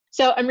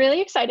So I'm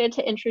really excited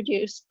to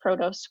introduce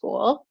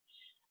ProtoSchool.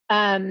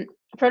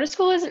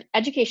 ProtoSchool is an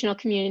educational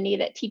community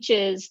that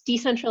teaches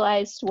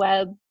decentralized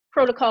web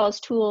protocols,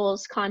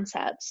 tools,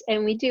 concepts,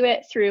 and we do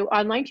it through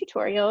online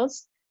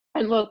tutorials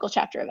and local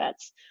chapter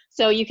events.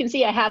 So you can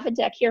see I have a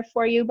deck here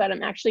for you, but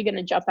I'm actually going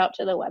to jump out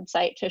to the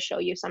website to show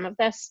you some of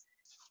this.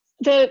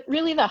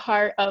 Really the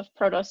heart of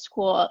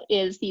ProtoSchool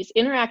is these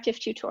interactive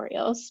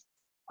tutorials,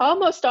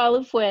 almost all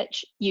of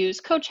which use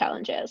code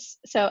challenges.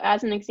 So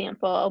as an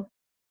example,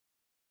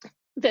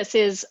 this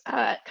is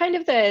kind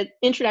of the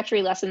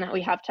introductory lesson that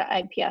we have to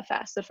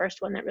IPFS, the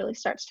first one that really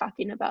starts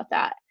talking about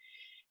that.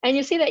 And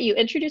you see that you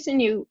introduce a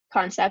new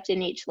concept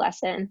in each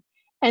lesson,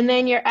 and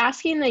then you're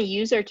asking the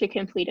user to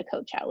complete a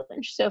code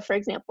challenge. So for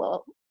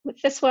example,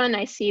 with this one,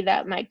 I see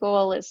that my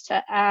goal is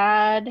to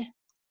add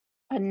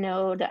a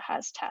node that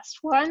has test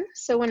one.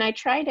 So when I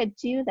try to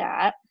do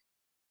that,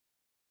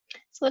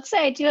 so let's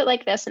say I do it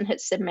like this and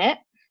hit submit.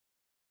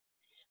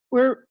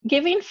 We're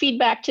giving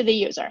feedback to the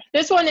user.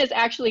 This one is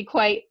actually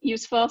quite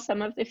useful.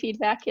 Some of the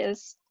feedback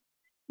is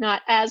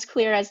not as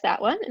clear as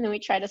that one. And then we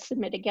try to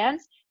submit again.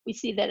 We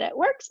see that it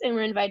works and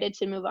we're invited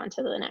to move on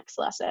to the next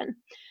lesson.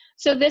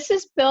 So this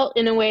is built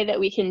in a way that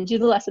we can do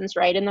the lessons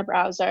right in the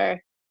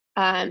browser,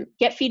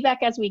 get feedback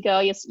as we go.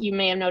 You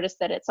may have noticed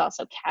that it's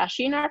also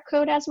caching our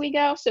code as we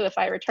go. So if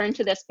I return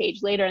to this page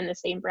later in the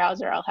same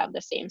browser, I'll have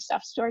the same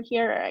stuff stored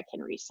here, or I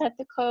can reset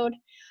the code.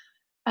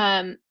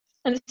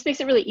 And this makes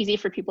it really easy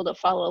for people to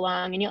follow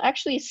along. And you'll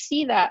actually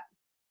see that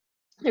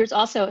there's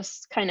also a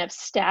kind of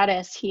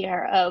status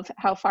here of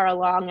how far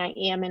along I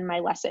am in my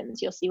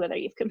lessons. You'll see whether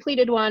you've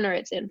completed one or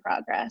it's in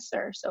progress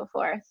or so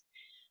forth.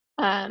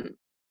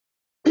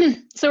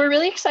 So we're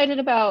really excited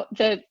about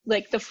the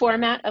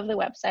format of the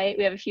website.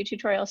 We have a few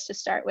tutorials to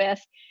start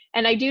with.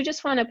 And I do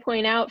just want to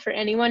point out for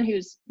anyone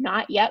who's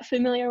not yet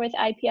familiar with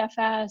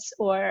IPFS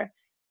or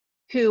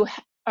who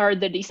are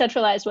the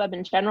decentralized web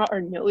in general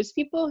or knows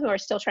people who are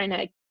still trying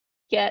to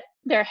get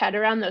their head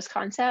around those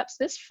concepts.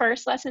 This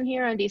first lesson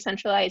here on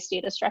decentralized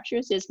data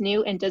structures is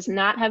new and does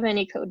not have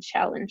any code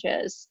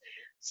challenges.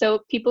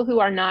 So people who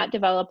are not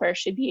developers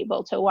should be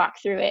able to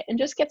walk through it and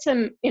just get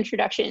some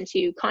introduction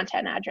to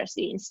content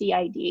addressing,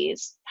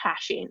 CIDs,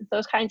 hashing,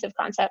 those kinds of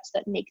concepts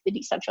that make the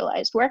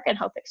decentralized work and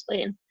help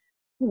explain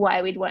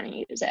why we'd want to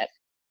use it.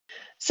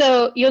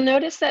 So you'll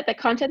notice that the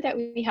content that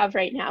we have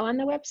right now on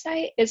the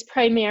website is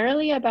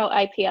primarily about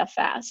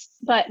IPFS,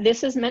 but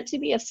this is meant to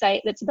be a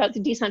site that's about the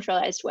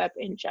decentralized web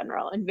in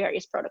general and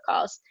various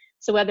protocols.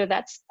 So whether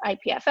that's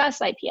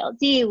IPFS,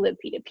 IPLD,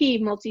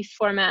 libp2p,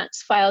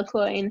 multi-formats,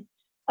 Filecoin,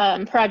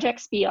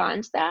 projects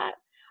beyond that,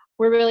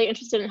 we're really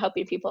interested in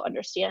helping people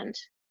understand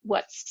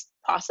what's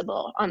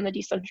possible on the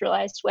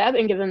decentralized web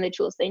and give them the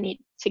tools they need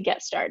to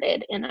get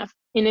started in an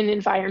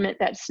environment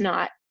that's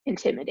not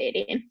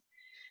intimidating.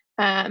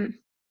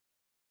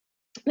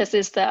 This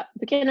is the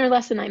beginner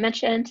lesson I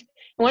mentioned.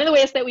 And one of the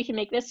ways that we can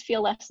make this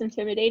feel less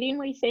intimidating,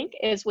 we think,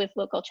 is with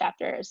local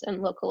chapters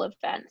and local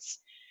events.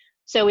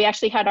 So we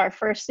actually had our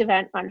first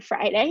event on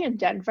Friday in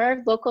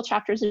Denver. Local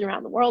chapters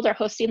around the world are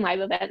hosting live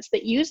events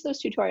that use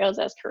those tutorials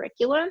as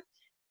curriculum,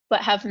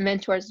 but have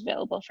mentors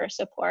available for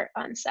support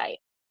on site.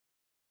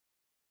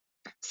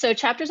 So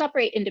chapters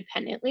operate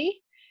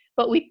independently,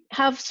 but we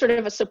have sort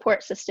of a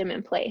support system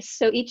in place.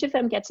 So each of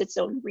them gets its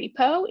own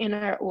repo in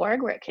our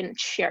org where it can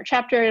share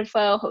chapter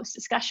info, host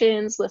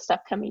discussions, list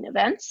upcoming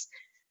events.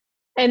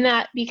 And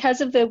that because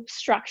of the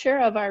structure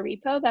of our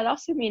repo, that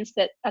also means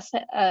that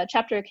a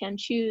chapter can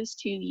choose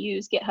to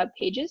use GitHub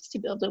pages to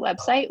build a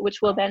website,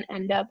 which will then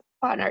end up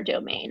on our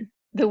domain.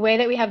 The way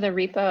that we have the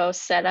repo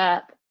set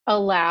up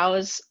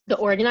allows the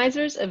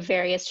organizers of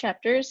various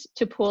chapters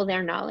to pool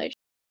their knowledge.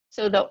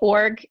 So the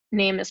org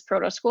name is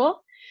ProtoSchool.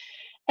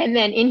 And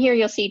then in here,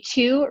 you'll see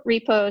two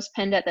repos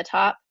pinned at the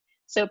top.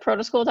 So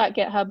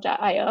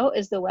protoschool.github.io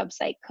is the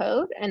website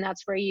code, and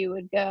that's where you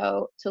would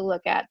go to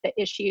look at the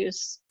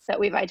issues that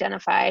we've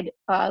identified,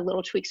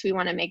 little tweaks we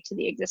want to make to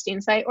the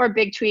existing site, or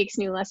big tweaks,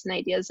 new lesson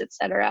ideas,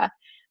 etc.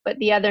 But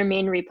the other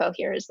main repo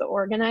here is the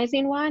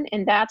organizing one,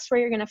 and that's where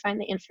you're going to find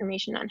the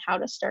information on how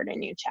to start a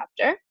new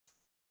chapter.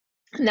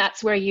 And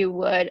that's where you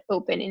would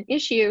open an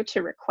issue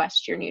to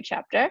request your new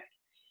chapter.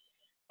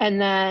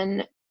 And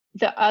then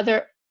the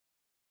other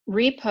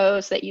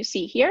repos that you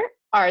see here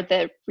are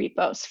the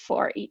repos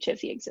for each of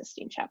the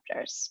existing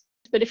chapters.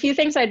 But a few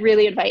things I'd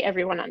really invite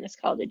everyone on this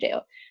call to do.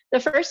 The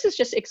first is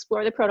just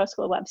explore the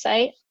ProtoSchool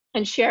website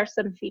and share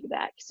some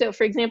feedback. So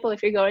for example,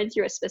 if you're going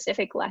through a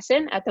specific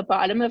lesson, at the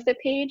bottom of the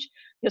page,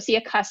 you'll see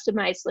a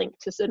customized link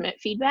to submit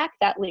feedback.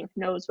 That link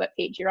knows what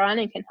page you're on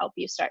and can help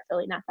you start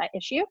filling out that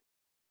issue.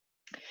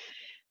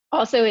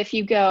 Also, if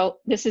you go,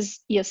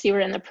 you'll see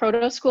we're in the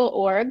ProtoSchool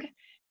org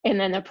and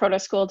then the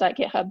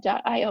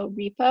protoschool.github.io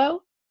repo.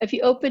 If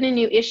you open a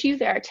new issue,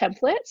 there are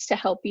templates to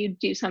help you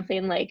do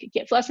something like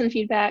give lesson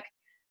feedback,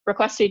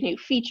 request a new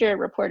feature,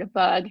 report a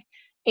bug,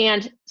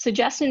 and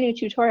suggest a new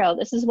tutorial.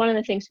 This is one of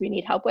the things we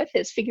need help with,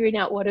 is figuring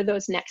out what are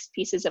those next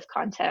pieces of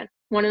content.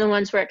 One of the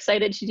ones we're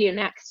excited to do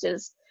next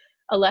is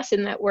a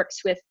lesson that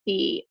works with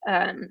the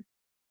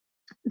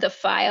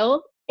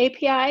file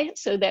API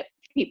so that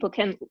people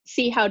can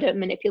see how to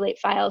manipulate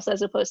files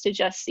as opposed to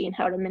just seeing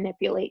how to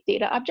manipulate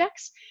data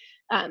objects.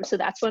 So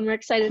that's one we're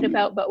excited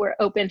about, but we're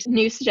open to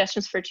new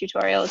suggestions for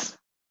tutorials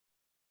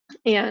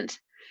and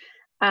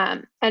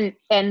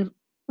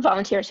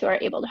volunteers who are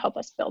able to help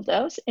us build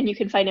those. And you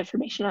can find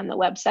information on the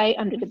website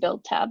under the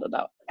build tab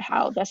about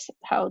how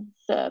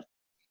the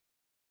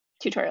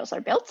tutorials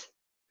are built.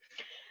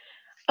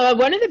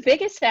 One of the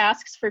biggest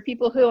asks for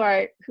people who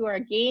are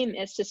game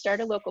is to start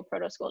a local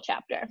ProtoSchool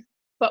chapter.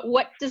 But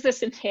what does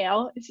this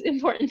entail? It's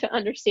important to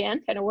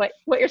understand kind of what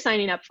you're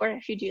signing up for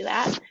if you do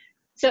that.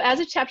 So as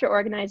a chapter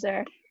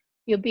organizer,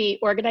 you'll be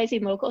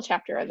organizing local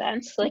chapter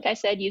events, like I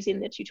said, using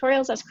the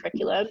tutorials as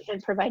curriculum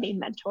and providing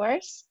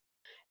mentors.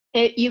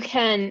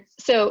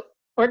 So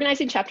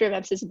organizing chapter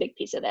events is a big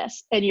piece of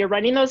this, and you're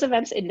running those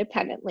events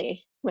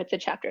independently with the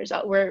chapters.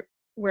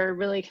 We're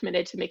really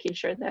committed to making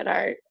sure that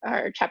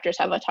our chapters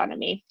have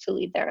autonomy to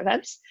lead their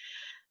events.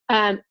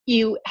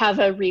 You have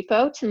a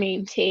repo to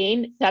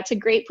maintain. That's a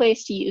great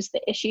place to use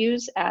the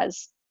issues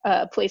as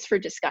a place for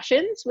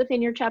discussions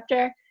within your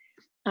chapter.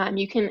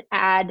 You can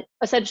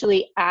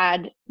essentially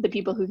add the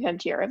people who come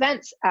to your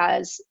events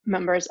as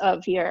members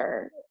of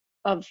your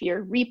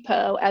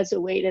repo as a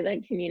way to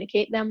then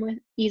communicate them with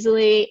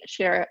easily,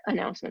 share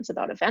announcements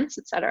about events,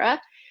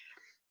 etc.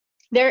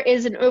 There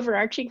is an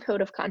overarching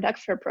code of conduct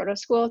for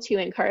ProtoSchool to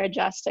encourage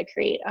us to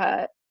create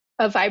a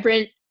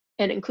vibrant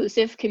and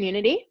inclusive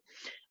community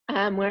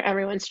where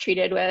everyone's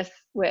treated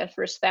with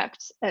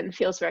respect and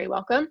feels very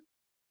welcome.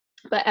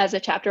 But as a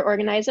chapter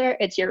organizer,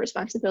 it's your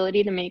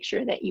responsibility to make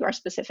sure that your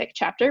specific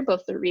chapter,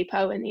 both the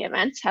repo and the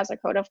events, has a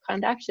code of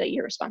conduct that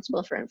you're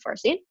responsible for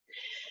enforcing.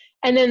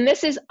 And then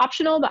this is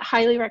optional but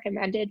highly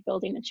recommended,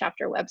 building a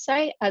chapter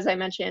website. As I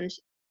mentioned,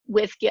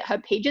 with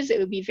GitHub pages, it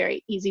would be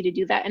very easy to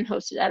do that and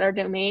host it at our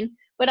domain.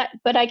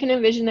 But I can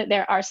envision that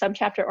there are some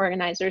chapter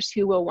organizers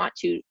who will want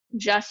to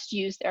just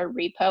use their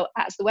repo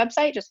as the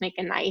website, just make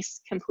a nice,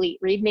 complete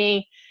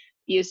README,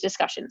 use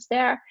discussions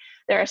there.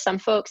 There are some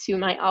folks who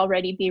might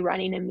already be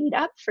running a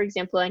meetup. For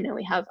example, I know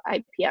we have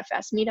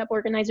IPFS meetup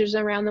organizers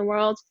around the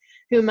world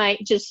who might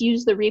just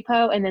use the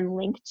repo and then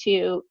link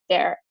to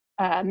their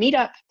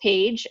meetup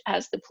page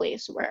as the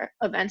place where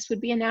events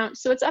would be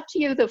announced. So it's up to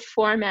you the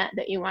format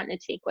that you want to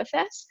take with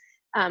this,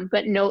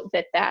 but note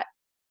that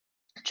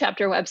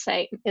chapter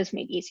website is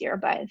made easier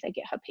by the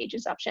GitHub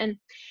Pages option.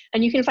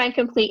 And you can find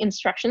complete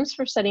instructions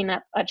for setting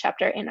up a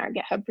chapter in our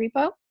GitHub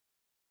repo.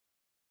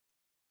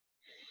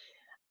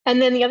 And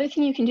then the other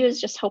thing you can do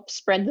is just help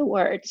spread the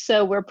word.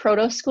 So we're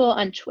ProtoSchool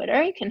on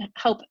Twitter. You can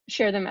help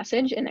share the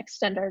message and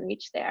extend our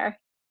reach there.